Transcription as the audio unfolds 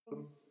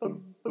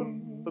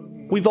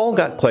We've all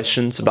got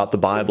questions about the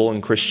Bible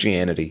and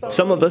Christianity.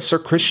 Some of us are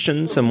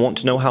Christians and want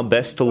to know how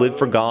best to live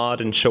for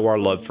God and show our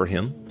love for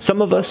Him. Some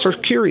of us are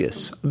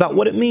curious about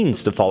what it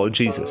means to follow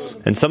Jesus.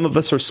 And some of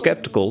us are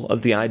skeptical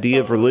of the idea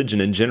of religion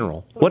in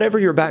general. Whatever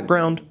your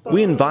background,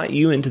 we invite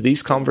you into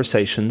these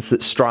conversations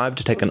that strive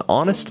to take an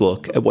honest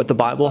look at what the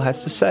Bible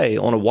has to say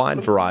on a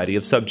wide variety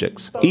of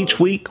subjects.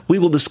 Each week, we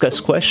will discuss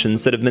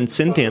questions that have been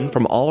sent in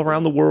from all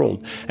around the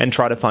world and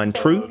try to find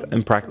truth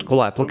and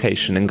practical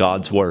application in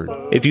God's Word.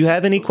 If you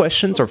have any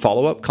questions or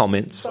follow-up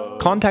comments,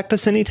 contact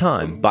us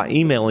anytime by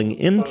emailing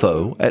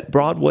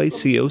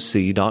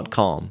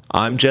info@broadwaycoc.com.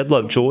 I'm Jed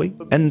Lovejoy,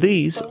 and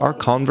these are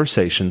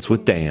Conversations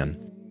with Dan.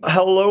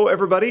 Hello,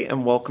 everybody,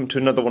 and welcome to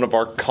another one of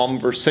our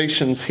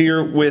conversations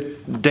here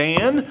with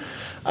Dan.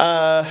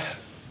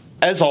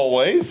 As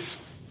always,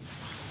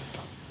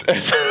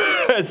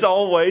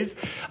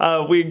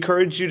 we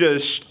encourage you to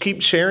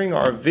keep sharing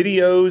our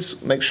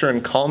videos. Make sure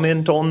and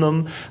comment on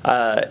them.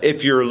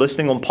 If you're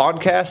listening on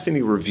podcast,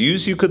 any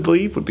reviews you could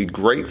leave would be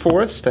great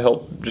for us to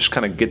help just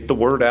kind of get the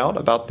word out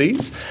about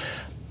these.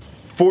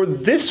 For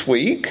this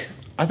week,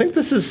 I think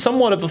this is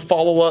somewhat of a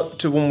follow-up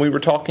to when we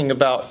were talking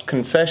about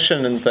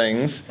confession and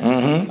things.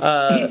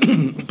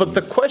 But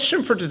the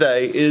question for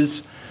today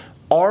is,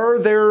 are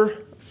there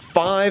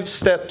 5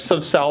 steps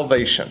of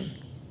salvation?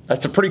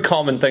 That's a pretty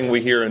common thing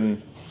we hear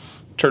in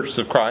Churches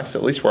of Christ,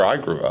 at least where I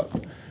grew up.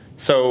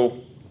 So,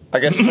 I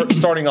guess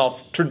starting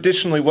off,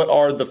 traditionally, what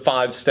are the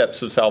 5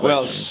 steps of salvation?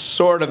 Well,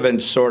 sort of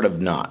and sort of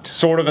not.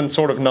 Sort of and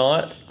sort of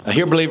not?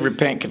 Hear, believe,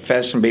 repent,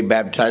 confess, and be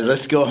baptized.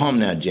 Let's go home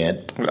now,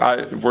 Jed.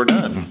 We're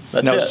done.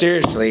 That's no, it.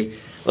 Seriously,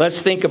 let's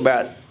think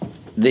about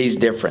these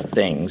different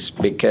things,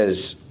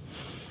 because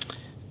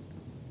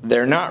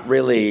they're not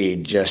really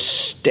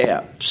just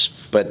steps,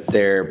 but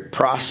they're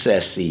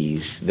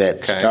processes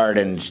that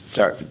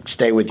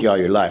stay with you all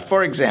your life.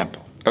 For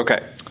example,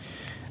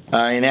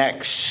 in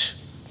Acts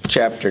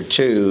chapter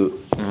 2,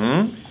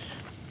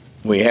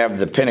 we have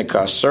the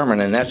Pentecost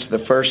sermon, and that's the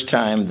first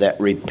time that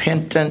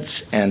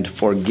repentance and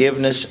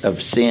forgiveness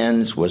of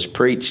sins was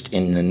preached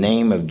in the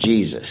name of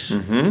Jesus.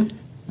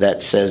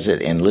 That says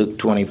it in Luke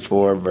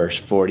 24, verse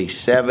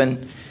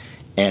 47,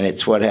 and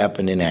it's what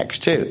happened in Acts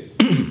 2.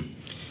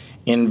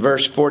 In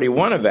verse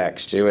 41 of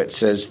Acts 2, it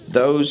says,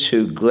 those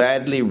who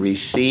gladly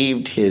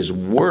received his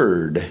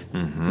word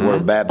were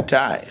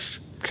baptized.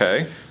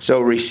 Okay. So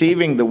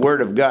receiving the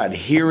word of God,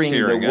 hearing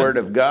the word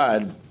of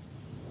God,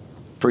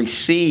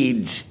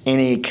 precedes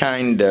any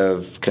kind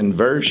of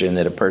conversion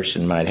that a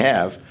person might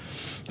have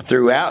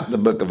throughout the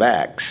book of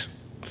Acts.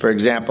 For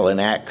example, in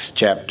Acts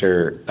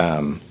chapter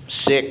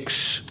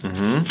 6,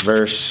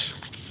 verse,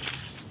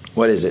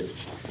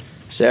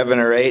 7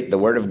 or 8, the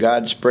word of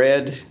God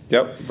spread.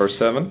 Yep, verse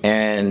 7.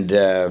 And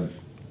the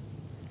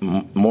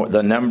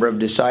number of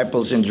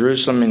disciples in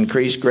Jerusalem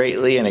increased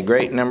greatly, and a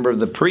great number of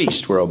the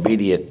priests were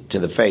obedient to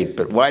the faith.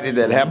 But why did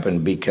that happen?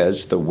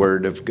 Because the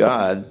word of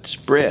God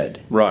spread.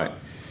 Right.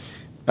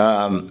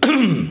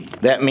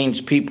 That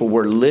means people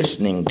were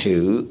listening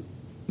to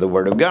the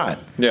word of God.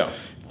 Yeah.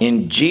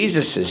 In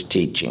Jesus'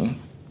 teaching,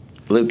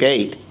 Luke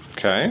 8,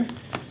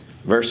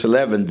 verse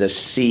 11, the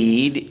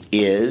seed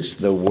is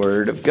the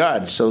word of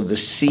God. So the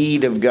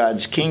seed of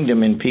God's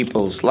kingdom in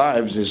people's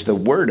lives is the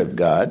word of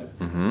God.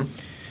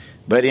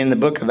 But in the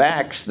book of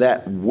Acts,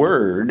 that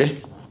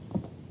word,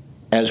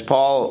 as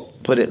Paul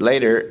put it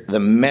later, the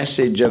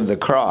message of the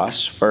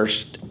cross,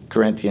 1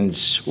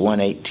 Corinthians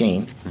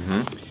 1:18,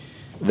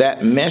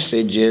 that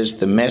message is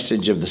the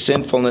message of the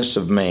sinfulness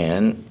of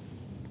man,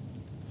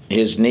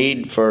 his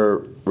need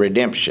for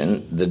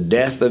redemption, the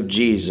death of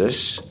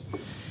Jesus,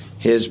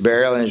 his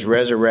burial and his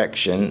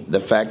resurrection, the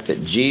fact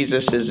that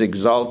Jesus is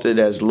exalted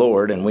as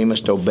Lord and we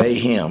must obey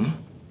him.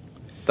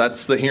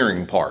 That's the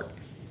hearing part.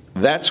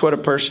 That's what a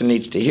person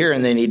needs to hear,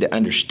 and they need to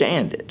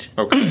understand it.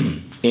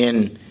 Okay.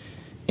 In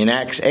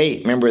Acts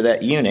 8, remember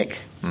that eunuch?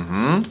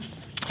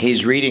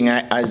 He's reading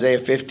Isaiah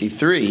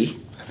 53.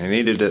 He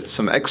needed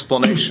some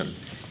explanation.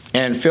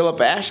 And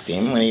Philip asked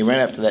him when he ran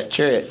up to that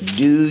chariot,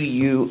 do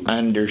you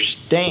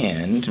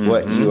understand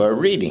what you are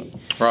reading?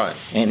 Right.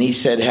 And he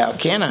said, how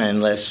can I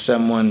unless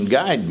someone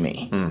guide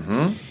me?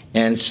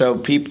 And so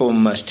people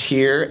must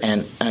hear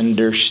and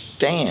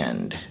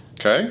understand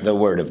the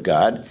Word of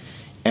God.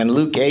 And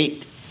Luke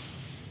 8,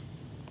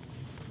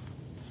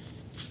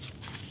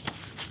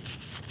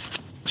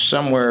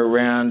 somewhere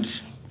around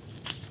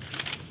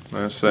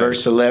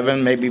verse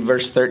 11, maybe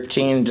verse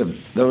 13, to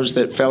those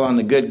that fell on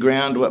the good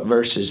ground, what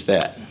verse is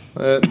that?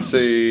 Let's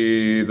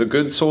see. The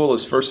good soil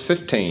is verse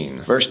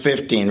 15. Verse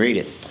 15, read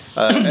it.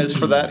 As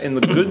for that, in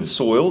the good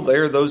soil, they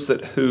are those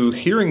who,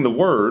 hearing the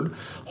word,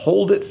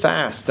 hold it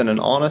fast in an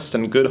honest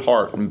and good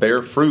heart and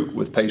bear fruit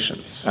with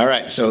patience. All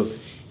right, so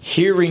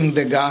hearing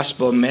the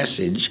gospel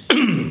message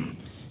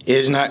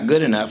is not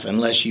good enough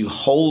unless you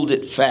hold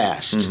it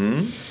fast,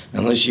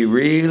 unless you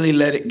really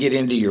let it get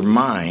into your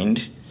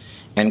mind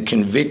and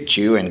convict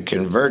you and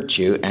convert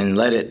you and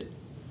let it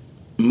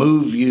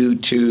move you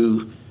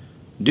to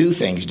do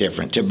things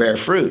different, to bear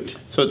fruit.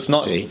 So it's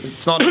not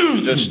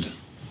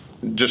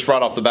just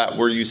right off the bat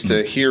we're used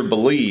to hear,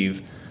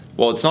 believe.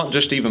 Well, it's not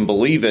just even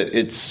believe it,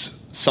 it's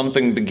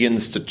something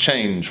begins to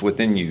change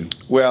within you.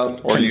 Well,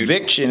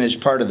 conviction is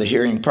part of the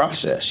hearing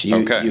process.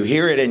 You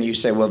hear it and you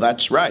say, well,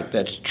 that's right,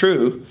 that's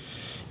true.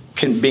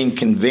 Being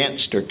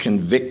convinced or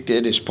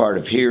convicted is part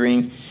of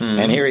hearing.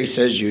 And here he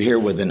says you hear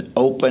with an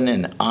open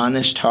and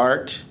honest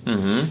heart.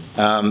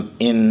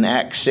 In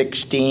Acts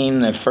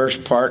 16, the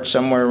first part,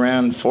 somewhere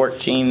around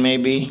 14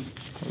 maybe.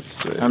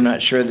 Let's see. I'm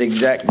not sure the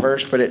exact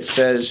verse, but it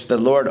says the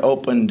Lord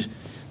opened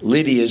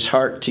Lydia's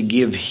heart to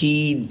give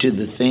heed to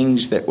the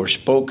things that were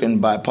spoken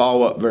by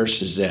Paul. What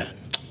verse is that?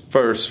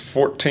 Verse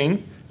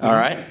 14. All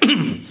right.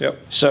 Yep.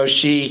 So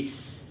she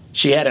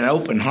had an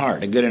open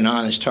heart, a good and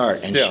honest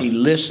heart, and she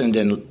listened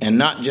and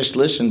not just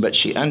listened, but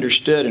she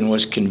understood and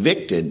was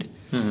convicted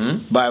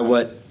by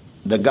what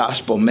the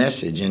gospel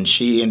message, and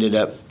she ended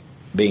up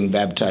being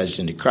baptized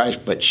into Christ.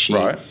 But she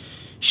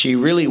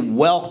really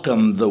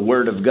welcomed the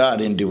Word of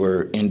God into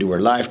her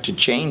life to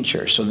change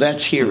her. So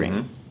that's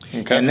hearing.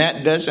 Okay. And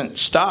that doesn't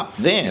stop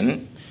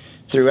then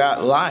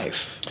throughout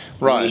life.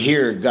 Right. We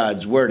hear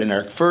God's Word and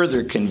are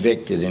further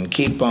convicted and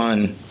keep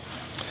on.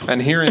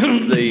 And hearing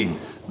is the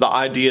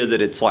idea that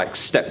it's like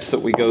steps that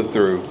we go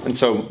through. And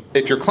so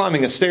if you're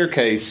climbing a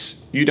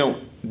staircase, you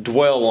don't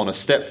dwell on a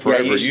step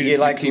forever. Yeah, you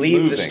like keep leave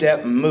moving. the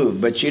step and move,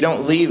 but you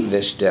don't leave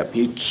this step.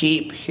 You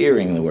keep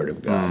hearing the Word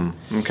of God.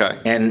 Okay.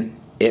 And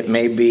it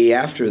may be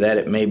after that,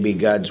 it may be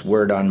God's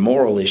Word on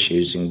moral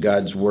issues and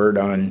God's Word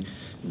on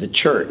the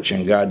church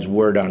and God's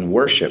Word on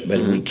worship,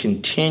 but we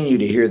continue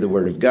to hear the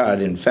Word of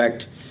God. In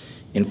fact,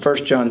 in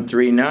 1 John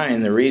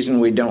 3:9, the reason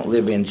we don't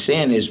live in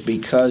sin is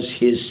because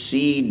His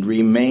seed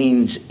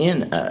remains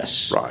in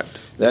us. Right.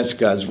 That's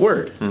God's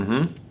Word.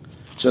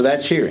 So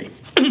that's hearing.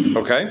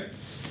 Okay.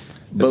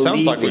 It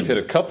sounds like we've hit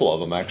a couple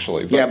of them,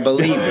 actually. But. Yeah,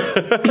 believing.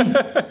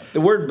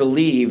 The word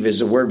believe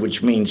is a word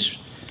which means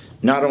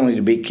not only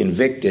to be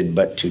convicted,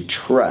 but to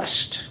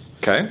trust.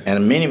 Okay.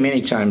 And many,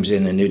 many times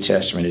in the New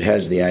Testament, it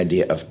has the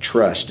idea of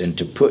trust and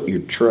to put your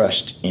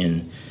trust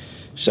in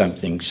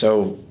something.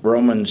 So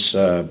Romans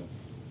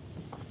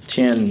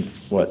 13,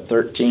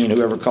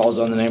 whoever calls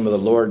on the name of the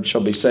Lord shall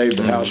be saved,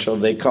 and how shall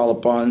they call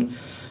upon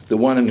the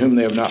one in whom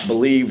they have not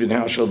believed, and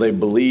how shall they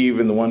believe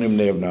in the one whom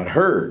they have not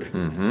heard?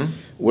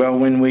 Well,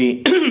 when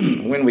we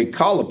when we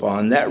call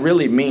upon, that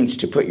really means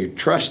to put your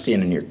trust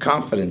in and your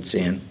confidence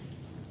in.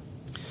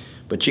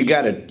 But you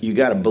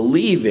gotta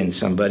believe in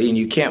somebody, and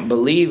you can't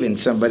believe in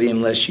somebody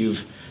unless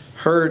you've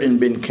heard and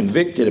been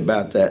convicted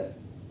about that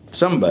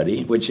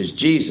somebody, which is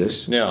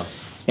Jesus. Yeah.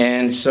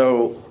 And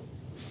so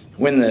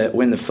when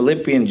the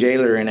Philippian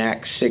jailer in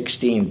Acts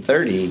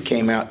 16:30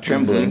 came out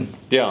trembling,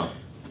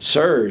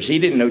 sirs, he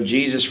didn't know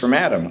Jesus from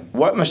Adam.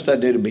 What must I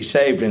do to be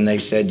saved? And they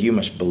said, you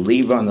must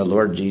believe on the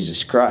Lord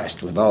Jesus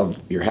Christ with all of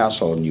your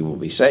household, and you will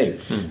be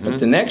saved. But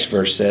the next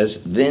verse says,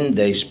 then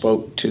they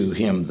spoke to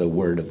him the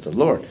word of the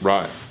Lord.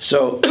 Right.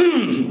 So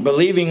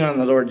believing on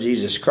the Lord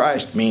Jesus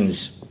Christ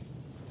means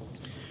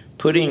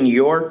putting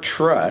your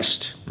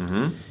trust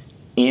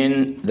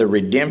in the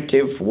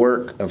redemptive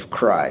work of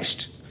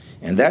Christ.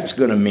 And that's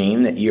going to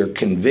mean that you're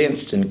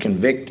convinced and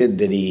convicted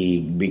that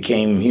he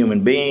became a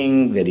human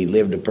being, that he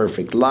lived a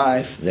perfect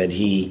life, that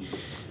he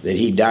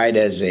died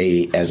as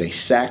a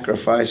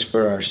sacrifice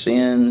for our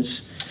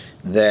sins,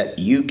 that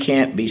you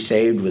can't be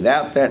saved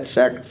without that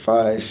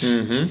sacrifice.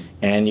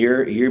 And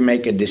you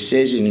make a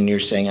decision and you're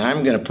saying,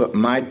 I'm going to put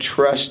my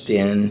trust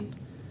in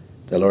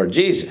the Lord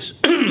Jesus.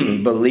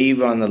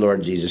 Believe on the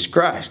Lord Jesus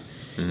Christ.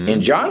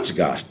 In John's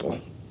gospel,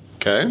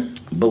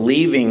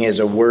 believing is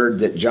a word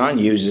that John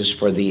uses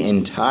for the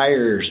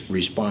entire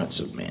response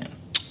of man.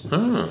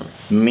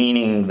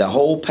 Meaning the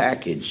whole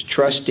package.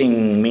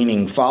 Trusting,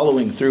 meaning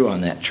following through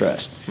on that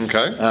trust.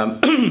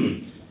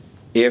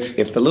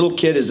 If the little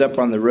kid is up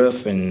on the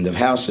roof and the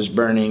house is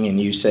burning and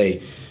you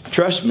say,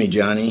 trust me,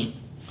 Johnny,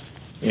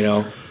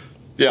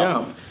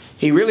 jump.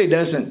 He really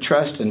doesn't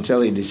trust until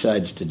he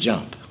decides to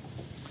jump.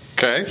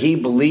 He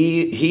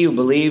who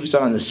believes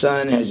on the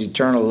Son has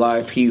eternal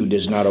life. He who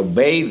does not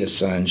obey the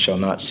Son shall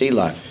not see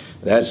life.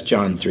 That's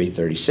John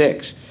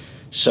 3:36.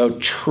 So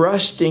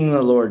trusting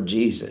the Lord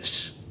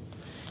Jesus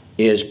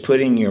is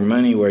putting your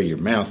money where your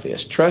mouth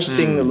is.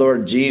 Trusting the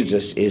Lord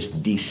Jesus is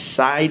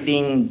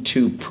deciding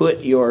to put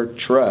your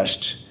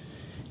trust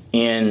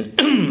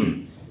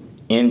in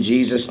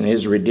Jesus and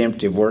His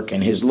redemptive work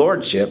and His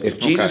lordship. If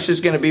Jesus is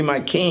going to be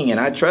my king and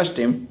I trust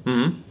Him,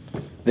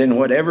 then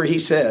whatever He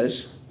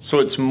says. So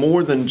it's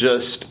more than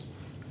just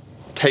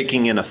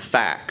taking in a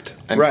fact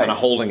and kind of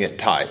holding it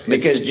tight.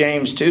 Because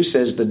James 2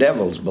 says the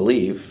devils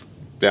believe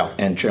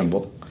and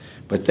tremble,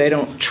 but they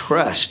don't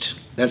trust.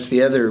 That's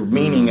the other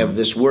meaning of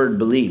this word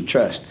believe,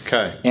 trust.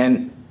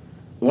 And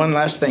one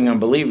last thing on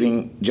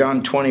believing,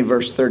 John 20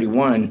 verse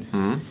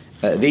 31,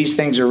 these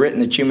things are written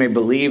that you may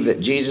believe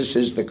that Jesus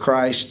is the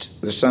Christ,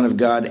 the Son of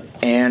God,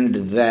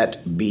 and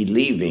that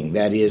believing,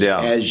 that is,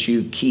 as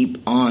you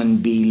keep on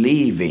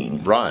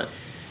believing. Right.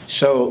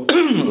 So,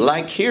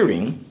 like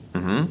hearing,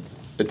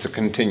 it's a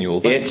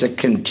continual thing. It's a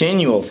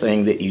continual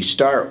thing that you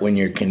start when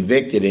you're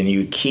convicted and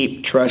you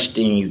keep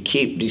trusting, you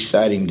keep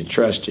deciding to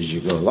trust as you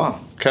go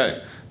along.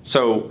 Okay.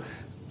 So,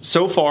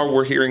 so far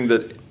we're hearing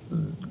that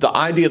the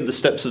idea of the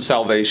steps of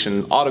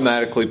salvation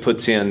automatically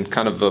puts in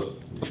kind of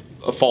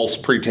a false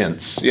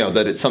pretense,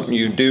 that it's something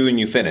you do and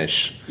you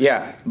finish.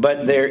 Yeah,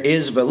 but there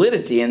is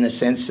validity in the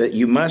sense that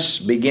you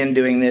must begin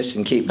doing this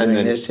and keep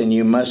doing this, and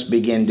you must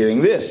begin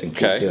doing this and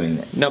keep doing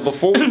that. Now,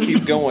 before we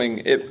keep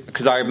going,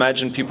 because I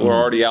imagine people are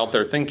already out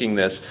there thinking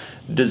this,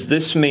 does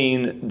this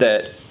mean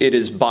that it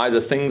is by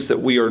the things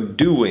that we are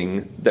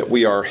doing that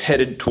we are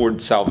headed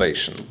towards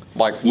salvation?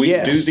 Like we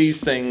do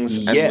these things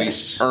and we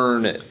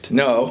earn it?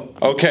 No.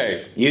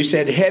 Okay. You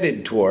said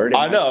headed toward.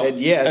 And I know. I said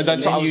yes. And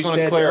that's and then I was you going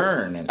to said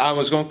earn. I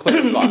was going to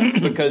clarify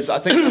because I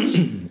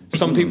think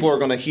some people are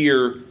going to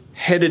hear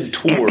headed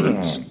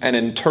towards and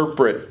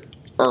interpret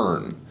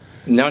earn.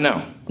 No.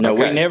 Okay.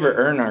 We never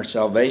earn our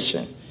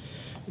salvation.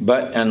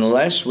 But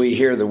unless we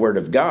hear the word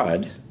of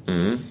God,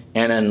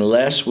 and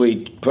unless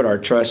we put our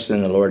trust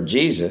in the Lord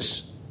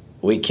Jesus,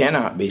 we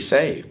cannot be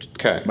saved.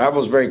 Okay. The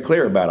Bible's very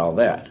clear about all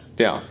that.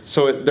 Yeah.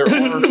 So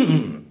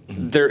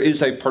there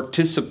is a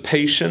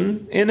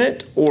participation in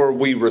it, or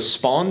we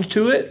respond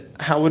to it?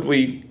 How would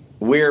we?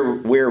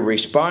 We're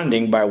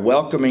responding by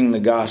welcoming the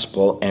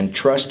gospel and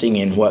trusting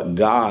in what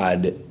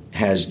God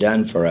has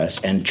done for us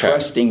and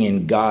trusting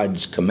in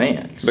God's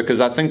commands. Because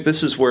I think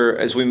this is where,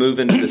 as we move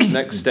into this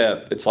next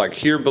step, it's like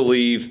hear,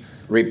 believe,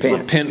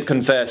 repent,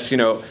 confess.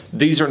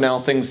 These are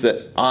now things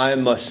that I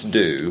must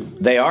do.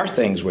 They are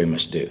things we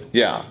must do.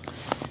 Yeah.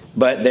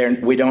 But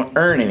we don't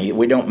earn any.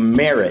 We don't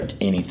merit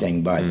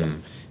anything by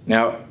them.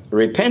 Now,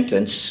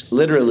 repentance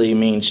literally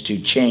means to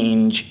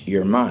change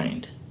your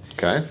mind.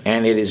 Okay.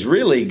 And it is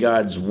really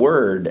God's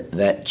word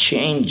that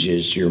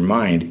changes your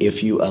mind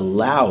if you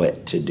allow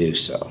it to do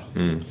so.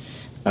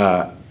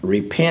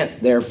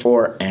 Repent,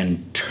 therefore,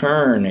 and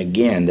turn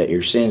again, that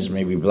your sins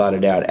may be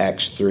blotted out.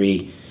 Acts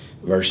 3,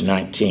 verse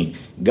 19.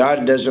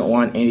 God doesn't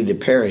want any to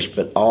perish,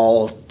 but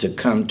all to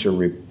come to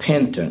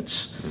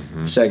repentance.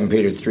 2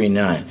 Peter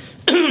 3:9.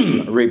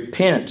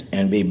 Repent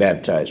and be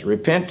baptized.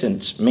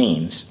 Repentance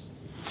means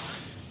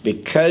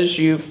because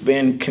you've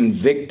been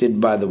convicted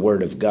by the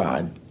word of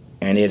God,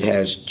 and it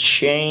has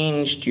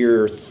changed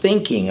your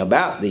thinking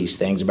about these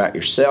things, about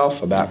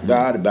yourself, about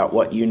God, about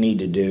what you need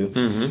to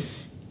do.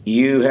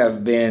 You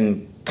have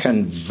been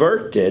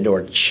converted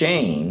or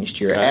changed.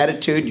 Your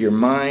attitude, your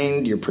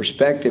mind, your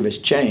perspective has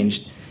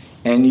changed,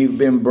 and you've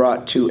been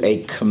brought to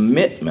a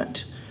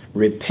commitment.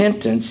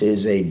 Repentance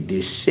is a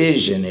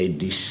decision, a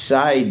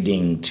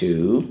deciding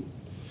to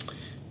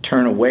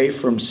turn away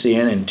from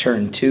sin and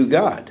turn to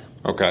God.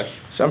 Okay.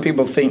 Some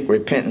people think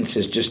repentance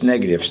is just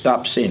negative,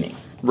 stop sinning.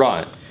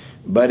 Right.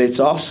 But it's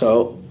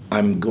also,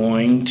 I'm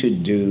going to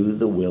do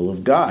the will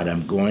of God.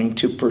 I'm going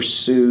to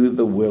pursue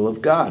the will of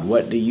God.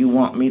 What do you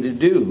want me to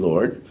do,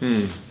 Lord?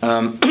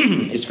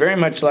 It's very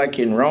much like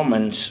in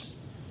Romans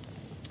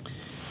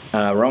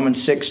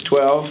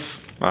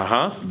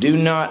 6:12. Do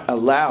not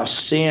allow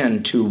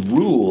sin to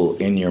rule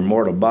in your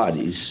mortal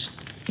bodies,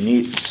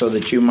 so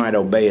that you might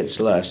obey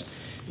its lust.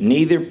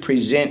 Neither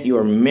present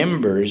your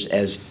members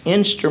as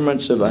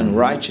instruments of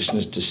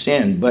unrighteousness to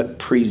sin, but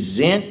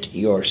present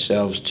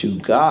yourselves to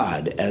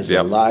God as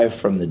alive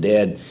from the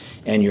dead,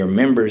 and your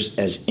members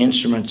as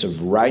instruments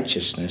of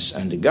righteousness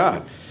unto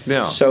God.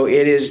 Yeah. So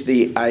it is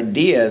the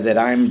idea that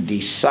I'm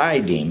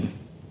deciding.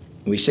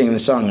 We sing the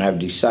song, I've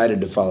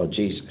decided to follow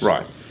Jesus.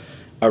 Right.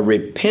 A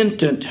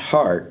repentant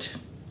heart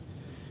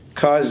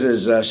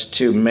causes us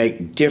to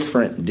make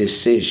different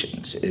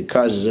decisions. It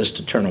causes us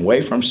to turn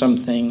away from some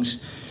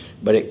things,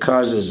 but it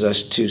causes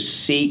us to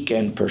seek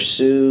and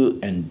pursue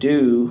and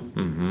do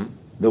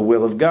the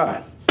will of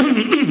God.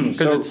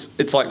 Because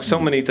it's like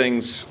so many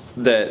things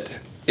that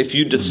if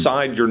you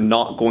decide you're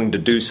not going to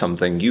do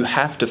something, you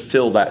have to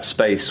fill that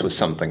space with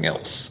something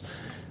else.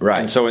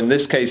 Right. And so in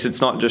this case,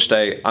 it's not just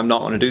I'm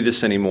not going to do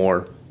this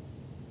anymore.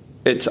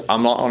 It's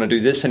I'm not going to do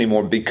this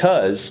anymore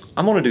because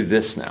I'm going to do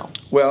this now.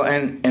 Well,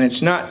 and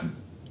it's not,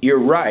 you're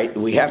right,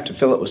 we have to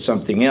fill it with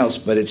something else,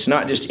 but it's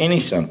not just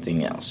any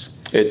something else.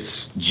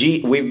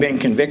 We've been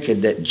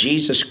convicted that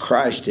Jesus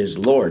Christ is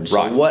Lord.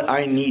 So what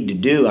I need to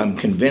do, I'm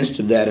convinced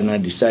of that, and I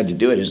decide to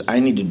do it, is I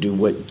need to do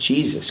what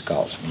Jesus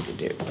calls me to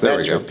do.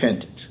 That's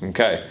repentance.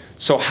 Okay.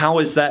 So how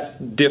is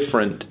that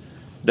different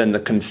than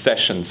the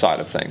confession side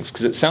of things?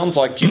 Because it sounds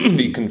like you would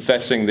be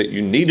confessing that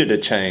you needed a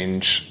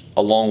change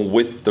along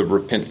with the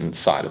repentance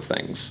side of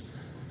things.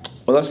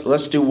 Well,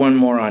 let's do one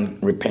more on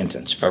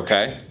repentance first.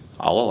 Okay.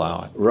 I'll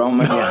allow it.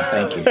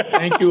 Thank you.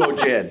 Thank you,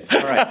 Ojed.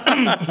 All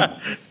right.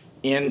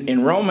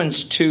 In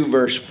Romans 2,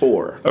 verse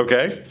 4,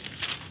 okay,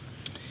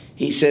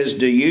 he says,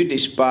 do you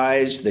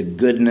despise the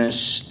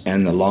goodness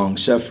and the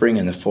long-suffering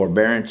and the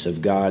forbearance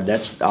of God?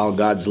 That's all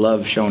God's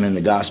love shown in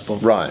the gospel.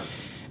 Right.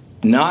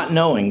 Not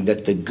knowing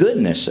that the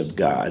goodness of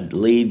God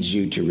leads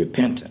you to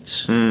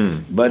repentance.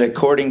 But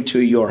according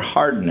to your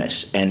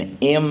hardness and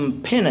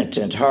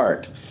impenitent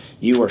heart,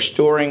 you are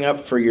storing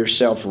up for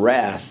yourself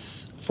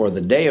wrath for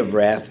the day of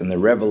wrath and the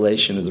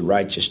revelation of the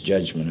righteous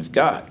judgment of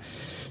God.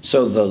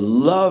 So the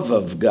love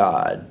of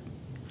God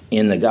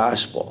in the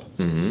gospel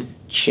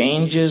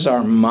changes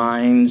our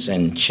minds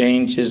and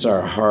changes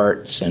our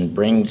hearts and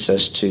brings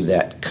us to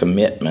that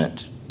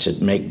commitment to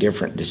make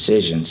different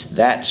decisions,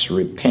 that's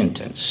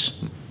repentance.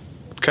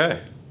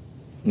 Okay.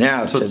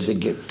 Now to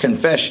the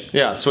confession.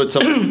 Yeah, so it's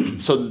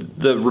so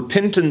the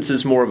repentance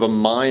is more of a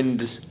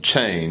mind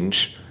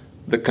change.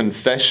 The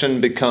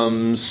confession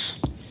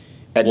becomes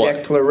a what?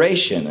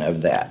 Declaration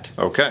of that.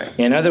 Okay.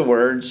 In other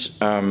words,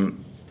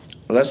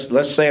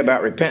 let's say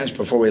about repentance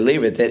before we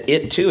leave it that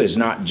it too is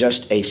not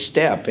just a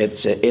step.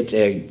 It's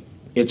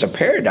a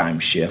paradigm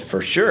shift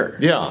for sure.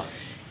 Yeah.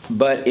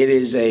 But it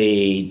is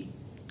a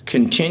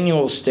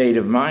continual state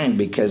of mind,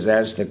 because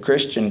as the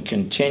Christian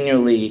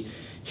continually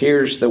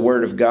hears the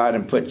Word of God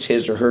and puts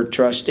his or her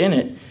trust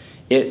in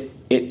it,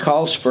 it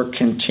calls for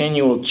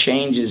continual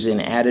changes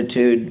in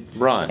attitude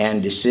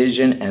and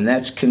decision, and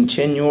that's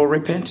continual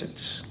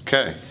repentance.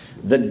 Okay.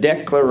 The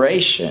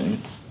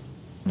declaration,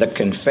 the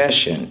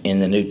confession in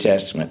the New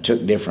Testament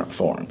took different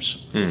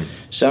forms.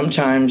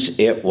 Sometimes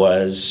it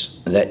was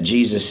that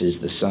Jesus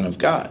is the Son of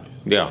God.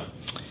 Yeah.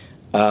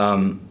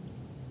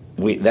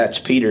 That's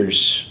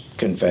Peter's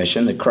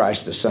confession, the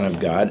Christ, the Son of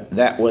God.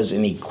 That was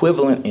an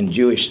equivalent in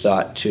Jewish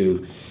thought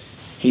to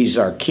He's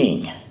our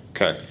King.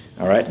 Okay.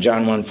 All right,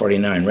 John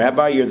 1:49.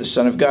 Rabbi, you're the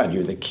Son of God.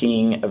 You're the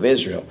King of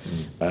Israel.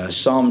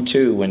 Psalm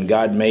 2, when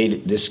God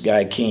made this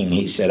guy king,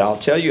 he said, I'll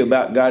tell you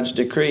about God's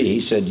decree. He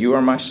said, you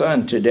are my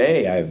son.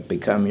 Today I've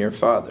become your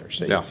father.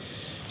 See? Yeah.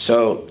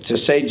 So to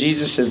say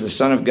Jesus is the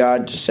Son of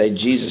God, to say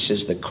Jesus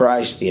is the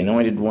Christ, the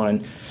Anointed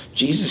One,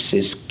 Jesus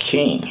is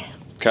King.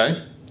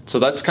 Okay. So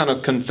that's kind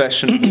of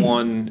confession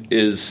one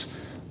is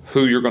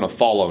who you're going to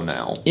follow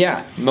now.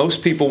 Yeah.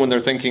 Most people, when they're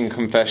thinking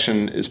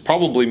confession, is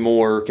probably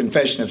more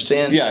confession of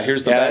sin. Yeah,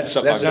 here's the bad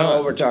stuff I've done. That's not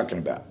what we're talking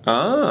about.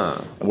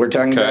 Ah. We're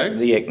talking about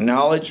the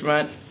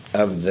acknowledgement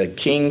of the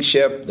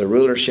kingship, the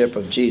rulership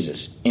of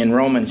Jesus. In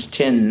Romans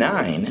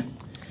 10:9,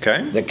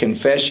 the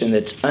confession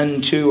that's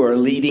unto or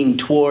leading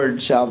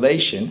toward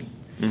salvation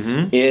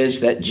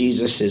is that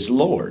Jesus is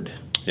Lord.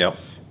 Yep.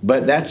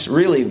 But that's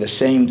really the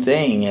same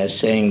thing as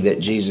saying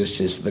that Jesus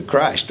is the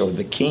Christ or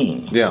the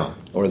King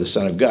or the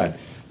Son of God.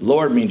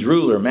 Lord means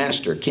ruler,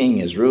 master. King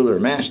is ruler,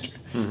 master.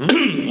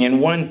 In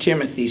 1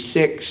 Timothy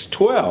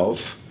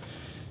 6:12,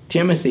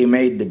 Timothy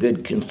made the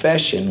good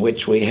confession,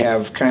 which we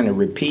have kind of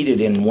repeated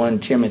in 1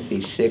 Timothy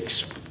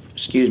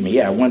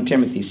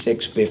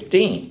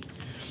 6:15.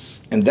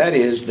 And that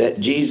is that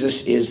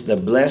Jesus is the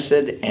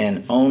blessed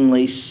and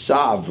only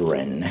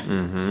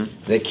sovereign,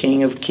 the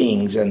King of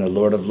kings and the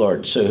Lord of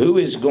lords. So who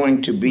is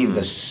going to be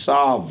the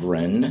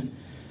sovereign,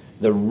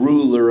 the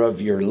ruler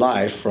of your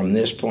life from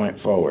this point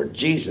forward?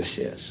 Jesus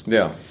is.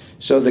 Yeah.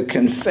 So the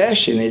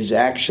confession is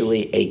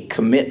actually a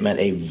commitment,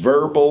 a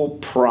verbal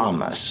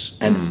promise,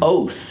 an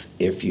oath,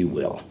 if you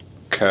will,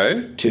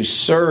 to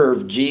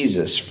serve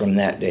Jesus from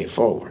that day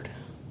forward.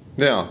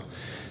 Yeah.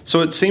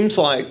 So it seems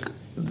like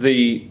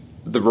the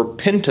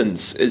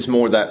repentance is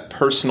more that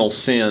personal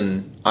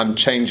sin. I'm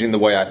changing the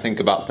way I think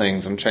about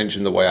things. I'm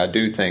changing the way I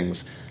do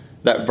things.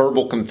 That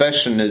verbal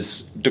confession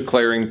is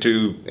declaring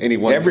to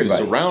anyone who's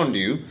around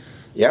you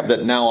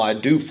that now I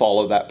do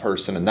follow that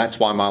person, and that's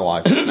why my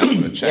life is now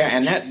going to change. Yeah,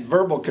 and that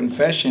verbal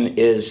confession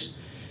is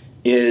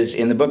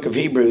in the book of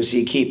Hebrews,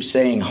 he keeps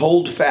saying,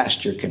 hold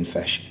fast your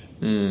confession.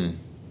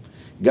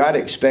 God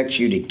expects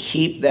you to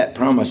keep that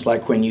promise,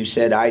 like when you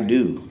said, I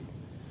do.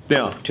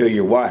 To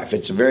your wife.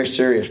 It's a very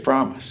serious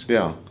promise.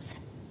 Yeah.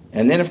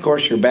 And then, of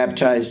course, you're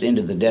baptized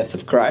into the death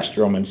of Christ,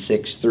 Romans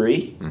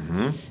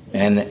 6:3.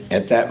 And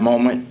at that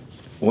moment,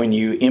 when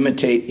you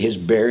imitate his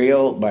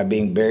burial by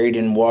being buried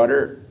in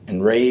water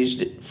and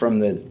raised from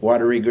the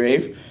watery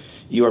grave,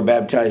 you are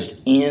baptized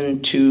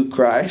into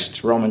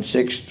Christ, Romans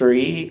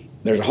 6:3.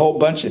 There's a whole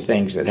bunch of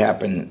things that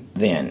happen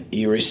then.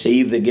 You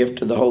receive the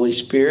gift of the Holy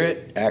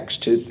Spirit, Acts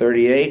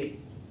 2:38.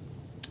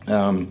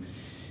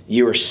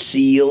 You are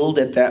sealed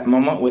at that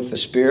moment with the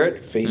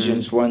Spirit,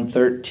 Ephesians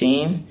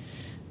 1:13.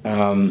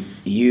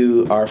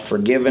 You are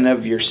forgiven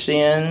of your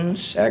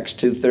sins, Acts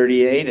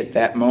 2:38 at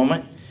that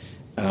moment.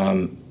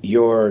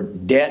 Your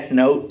debt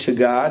note to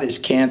God is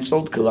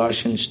canceled,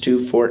 Colossians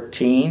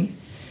 2:14.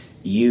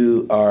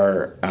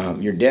 Your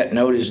debt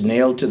note is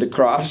nailed to the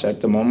cross at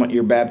the moment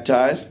you're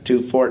baptized,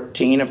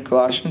 2:14 of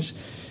Colossians.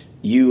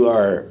 You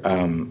are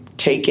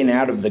taken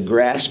out of the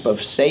grasp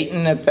of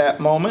Satan at that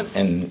moment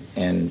and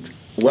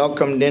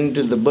welcomed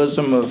into the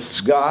bosom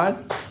of God.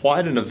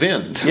 Quite an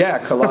event. Yeah,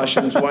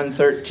 Colossians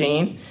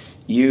 1:13.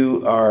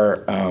 You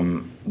are,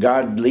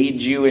 God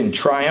leads you in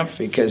triumph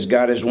because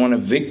God has won a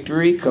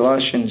victory.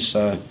 Colossians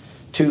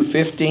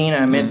 2:15.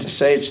 I meant to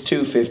say it's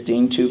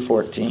 2:15,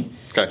 2:14.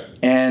 Okay.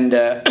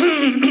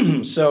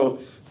 And so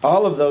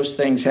all of those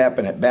things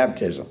happen at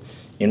baptism.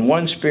 In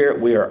one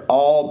Spirit, we are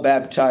all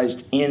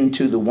baptized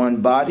into the one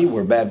body.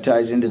 We're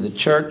baptized into the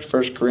church,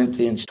 1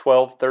 Corinthians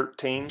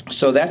 12:13.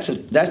 So that's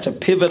a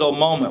pivotal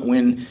moment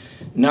when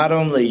not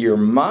only your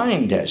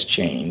mind has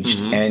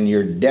changed and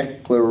your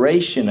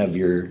declaration of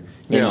your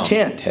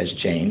intent has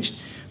changed,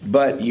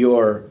 but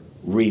your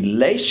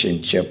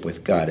relationship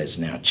with God has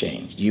now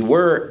changed. You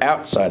were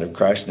outside of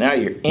Christ, now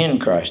you're in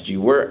Christ.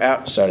 You were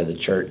outside of the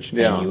church,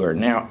 and you are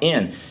now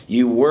in.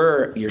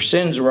 Your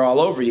sins were all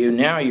over you,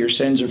 now your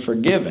sins are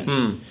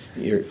forgiven.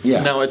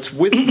 Now it's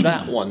with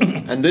that one,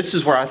 and this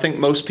is where I think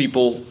most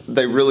people,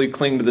 they really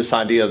cling to this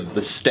idea of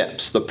the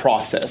steps, the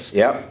process.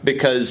 Yep.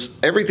 Because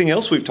everything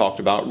else we've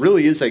talked about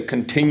really is a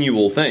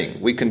continual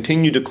thing. We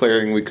continue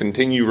declaring, we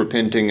continue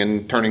repenting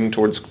and turning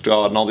towards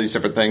God and all these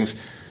different things.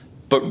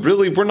 But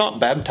really, we're not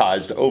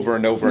baptized over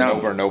and over and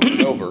over and over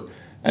and over.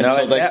 And no,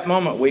 so at that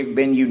moment, we've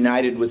been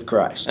united with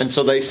Christ. And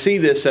so they see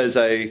this as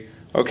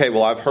okay,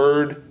 well, I've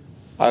heard,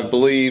 I've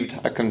believed,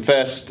 I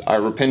confessed, I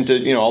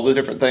repented, all the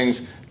different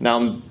things.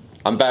 Now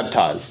I'm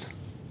baptized.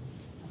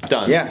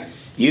 Done. Yeah.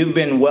 You've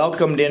been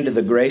welcomed into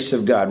the grace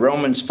of God.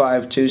 Romans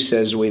 5:2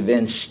 says we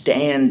then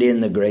stand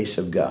in the grace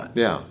of God.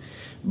 Yeah.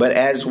 But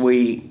as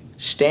we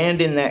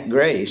stand in that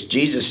grace,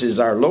 Jesus is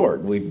our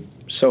Lord.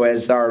 So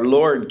as our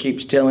Lord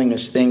keeps telling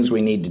us things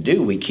we need to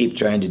do, we keep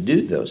trying to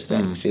do those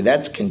things. See,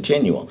 that's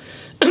continual.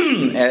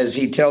 As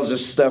he tells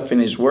us stuff in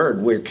his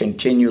word, we're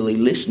continually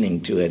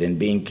listening to it and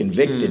being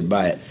convicted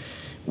by it.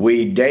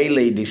 We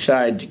daily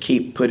decide to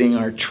keep putting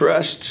our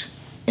trust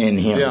in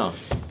him. Yeah.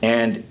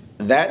 And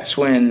that's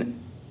when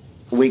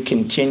we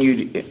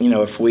continue to,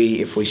 if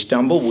we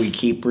stumble, we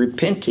keep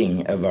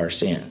repenting of our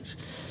sins.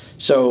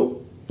 So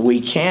we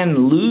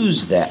can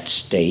lose that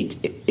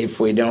state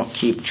if we don't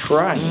keep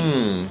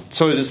trying.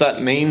 So does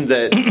that mean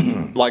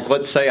that, like,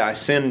 let's say I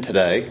sin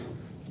today,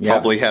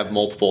 probably have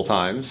multiple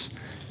times,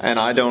 and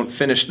I don't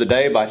finish the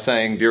day by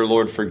saying, "Dear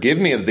Lord, forgive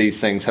me of these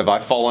things." Have I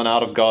fallen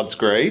out of God's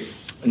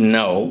grace?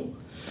 No.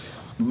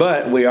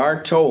 But we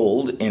are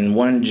told in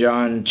 1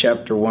 John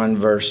chapter 1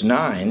 verse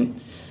 9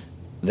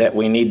 that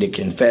we need to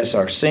confess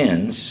our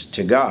sins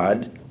to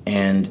God,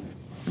 and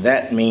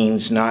that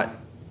means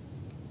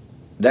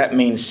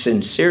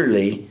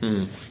sincerely,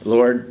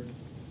 Lord,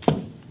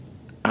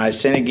 I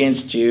sin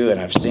against you, and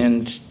I've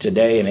sinned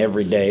today and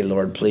every day.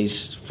 Lord,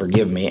 please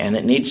forgive me. And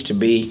it needs to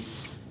be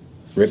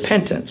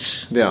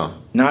repentance. Yeah.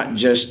 Not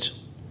just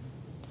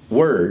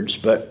words,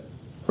 but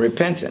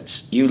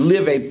repentance. You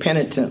live a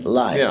penitent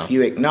life. Yeah.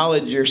 You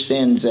acknowledge your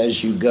sins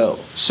as you go.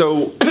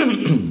 So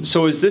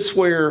is this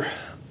where,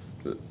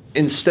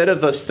 instead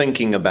of us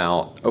thinking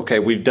about, okay,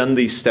 we've done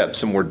these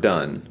steps and we're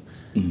done,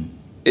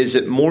 is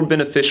it more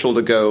beneficial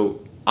to go,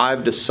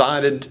 I've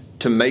decided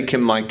to make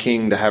him my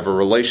king, to have a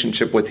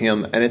relationship with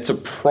him, and it's a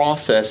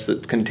process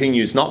that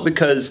continues, not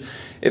because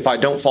if I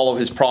don't follow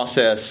his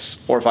process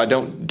or if I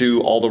don't do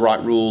all the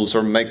right rules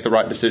or make the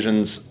right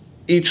decisions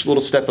each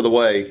little step of the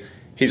way,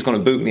 he's going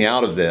to boot me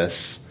out of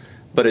this,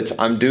 but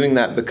I'm doing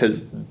that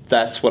because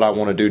that's what I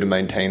want to do to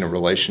maintain a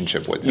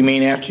relationship with him. You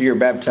mean after you're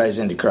baptized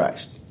into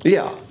Christ?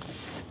 Yeah.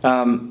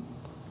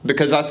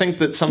 Because I think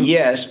that some...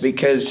 Yes,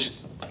 because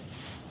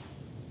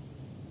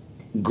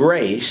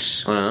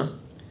grace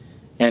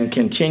and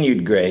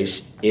continued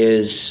grace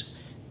is,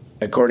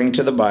 according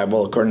to the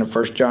Bible, according to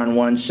 1 John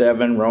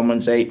 1:7,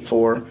 Romans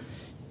 8:4,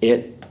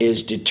 it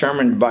is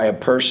determined by a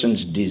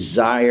person's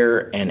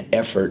desire and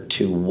effort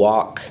to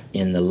walk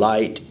in the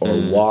light or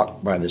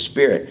walk by the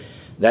Spirit.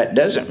 That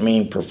doesn't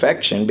mean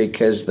perfection,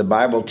 because the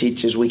Bible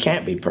teaches we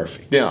can't be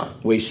perfect. Yeah.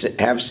 We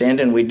have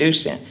sinned and we do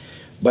sin.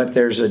 But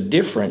there's a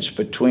difference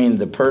between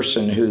the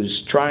person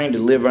who's trying to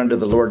live under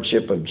the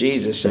lordship of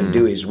Jesus and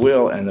do his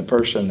will, and the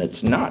person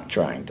that's not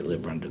trying to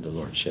live under the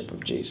lordship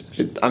of Jesus.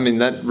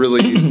 That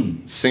really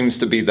seems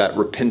to be that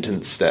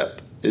repentance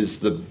step, is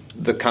the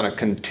kind of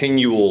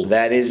continual...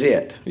 That is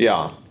it.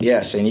 Yeah.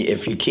 Yes, and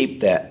if you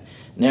keep that.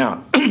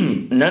 Now,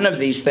 none of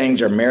these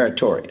things are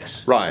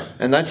meritorious. Right,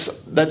 and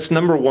that's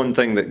number one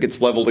thing that gets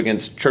leveled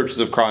against Churches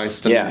of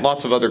Christ and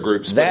lots of other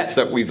groups, but it's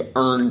that we've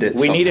earned it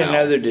somehow. We need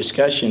another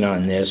discussion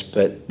on this,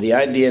 but the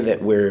idea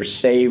that we're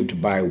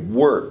saved by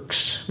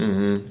works,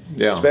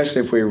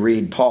 especially if we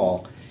read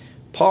Paul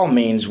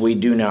means we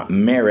do not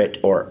merit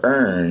or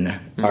earn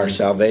our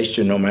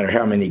salvation, no matter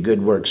how many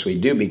good works we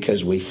do,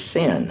 because we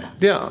sin.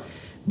 Yeah.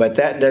 But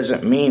that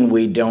doesn't mean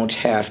we don't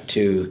have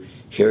to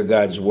hear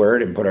God's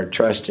word and put our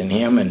trust in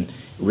him and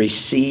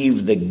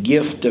receive the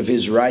gift of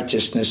his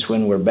righteousness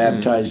when we're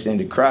baptized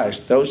into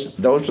Christ. Those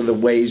are the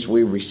ways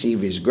we receive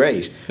his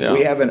grace. Yeah.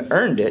 We haven't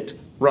earned it,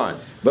 right?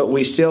 But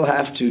we still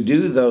have to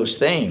do those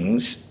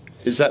things.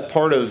 Is that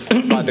part of,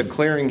 by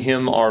declaring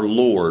him our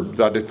Lord,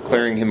 by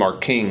declaring him our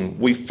King,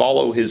 we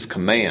follow his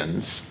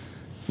commands,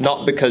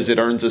 not because it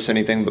earns us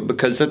anything, but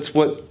because that's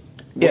what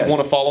we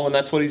want to follow, and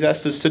that's what he's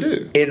asked us to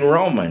do. In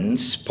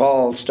Romans,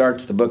 Paul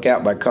starts the book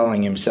out by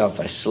calling himself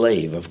a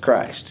slave of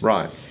Christ.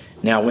 Right.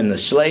 Now, when the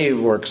slave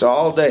works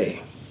all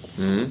day,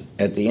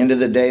 at the end of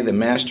the day, the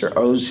master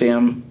owes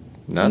him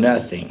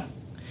nothing.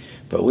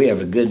 But we have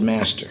a good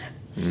master,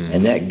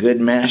 and that good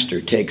master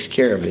takes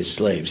care of his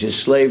slaves.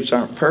 His slaves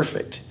aren't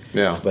perfect.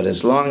 Yeah. But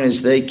as long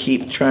as they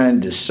keep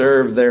trying to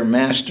serve their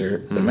master,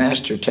 the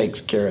master takes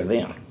care of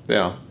them.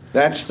 Yeah.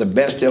 That's the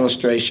best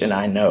illustration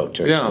I know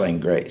to explain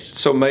grace.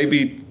 So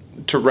maybe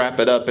to wrap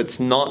it up,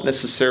 it's not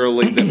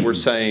necessarily that we're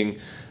saying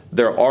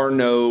there are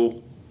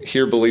no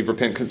hear, believe,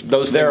 repent. 'Cause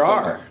those There things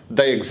are.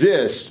 They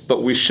exist,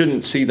 but we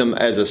shouldn't see them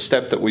as a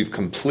step that we've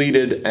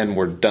completed and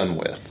we're done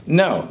with.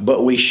 No,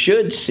 but we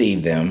should see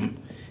them,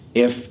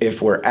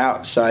 if we're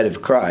outside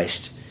of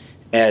Christ,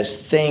 as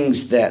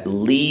things that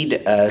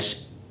lead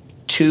us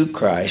to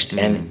Christ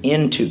and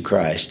into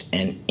Christ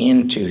and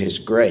into His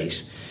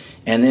grace.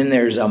 And then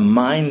there's a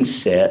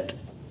mindset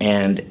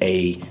and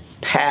a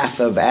path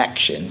of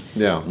action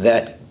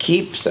that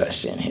keeps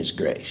us in His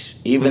grace,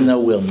 even though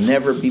we'll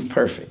never be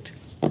perfect.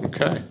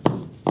 Okay.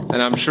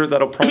 And I'm sure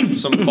that'll prompt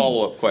some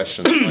follow-up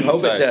questions. Like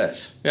Hope it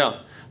does. Yeah.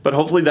 But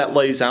hopefully that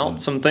lays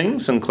out some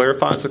things and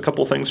clarifies a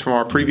couple things from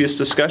our previous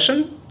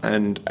discussion.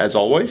 And as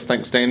always,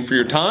 thanks, Dan, for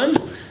your time.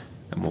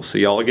 And we'll see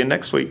y'all again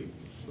next week.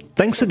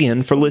 Thanks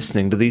again for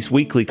listening to these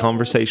weekly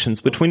conversations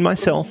between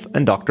myself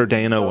and Dr.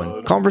 Dan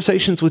Owen.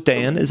 Conversations with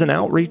Dan is an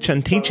outreach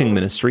and teaching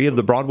ministry of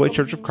the Broadway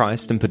Church of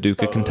Christ in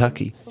Paducah,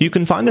 Kentucky. You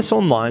can find us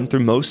online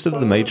through most of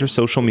the major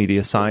social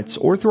media sites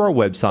or through our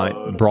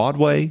website,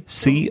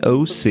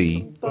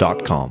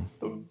 BroadwayCoc.com.